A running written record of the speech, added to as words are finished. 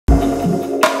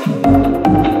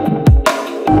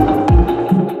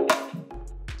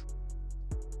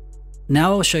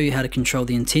Now I'll show you how to control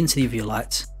the intensity of your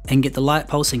lights and get the light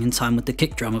pulsing in time with the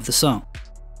kick drum of the song.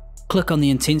 Click on the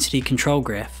intensity control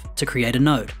graph to create a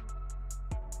node.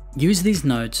 Use these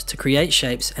nodes to create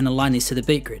shapes and align these to the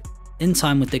beat grid, in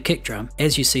time with the kick drum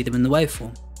as you see them in the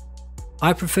waveform.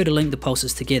 I prefer to link the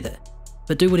pulses together,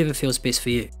 but do whatever feels best for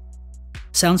you.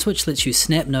 SoundSwitch lets you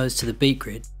snap nodes to the beat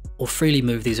grid or freely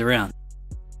move these around.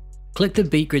 Click the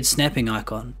beat grid snapping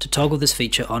icon to toggle this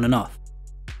feature on and off.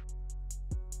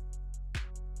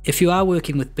 If you are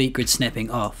working with beat grid snapping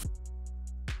off,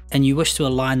 and you wish to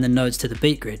align the nodes to the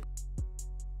beat grid,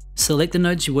 select the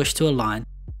nodes you wish to align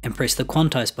and press the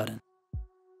quantize button.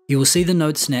 You will see the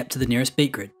node snap to the nearest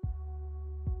beat grid.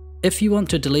 If you want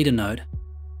to delete a node,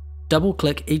 double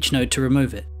click each node to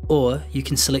remove it, or you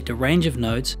can select a range of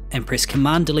nodes and press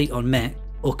Command Delete on Mac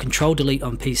or Control Delete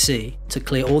on PC to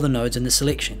clear all the nodes in the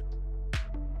selection.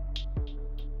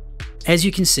 As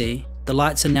you can see, the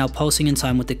lights are now pulsing in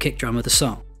time with the kick drum of the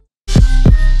song.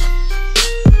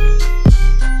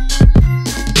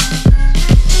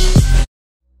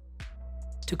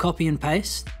 To copy and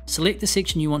paste, select the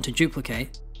section you want to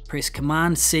duplicate, press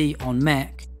Command C on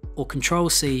Mac or Control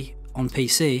C on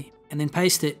PC, and then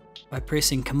paste it by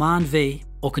pressing Command V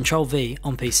or Control V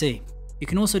on PC. You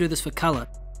can also do this for color,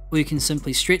 or you can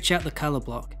simply stretch out the color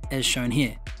block as shown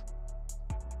here.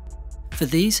 For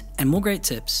these and more great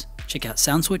tips, check out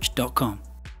soundswitch.com.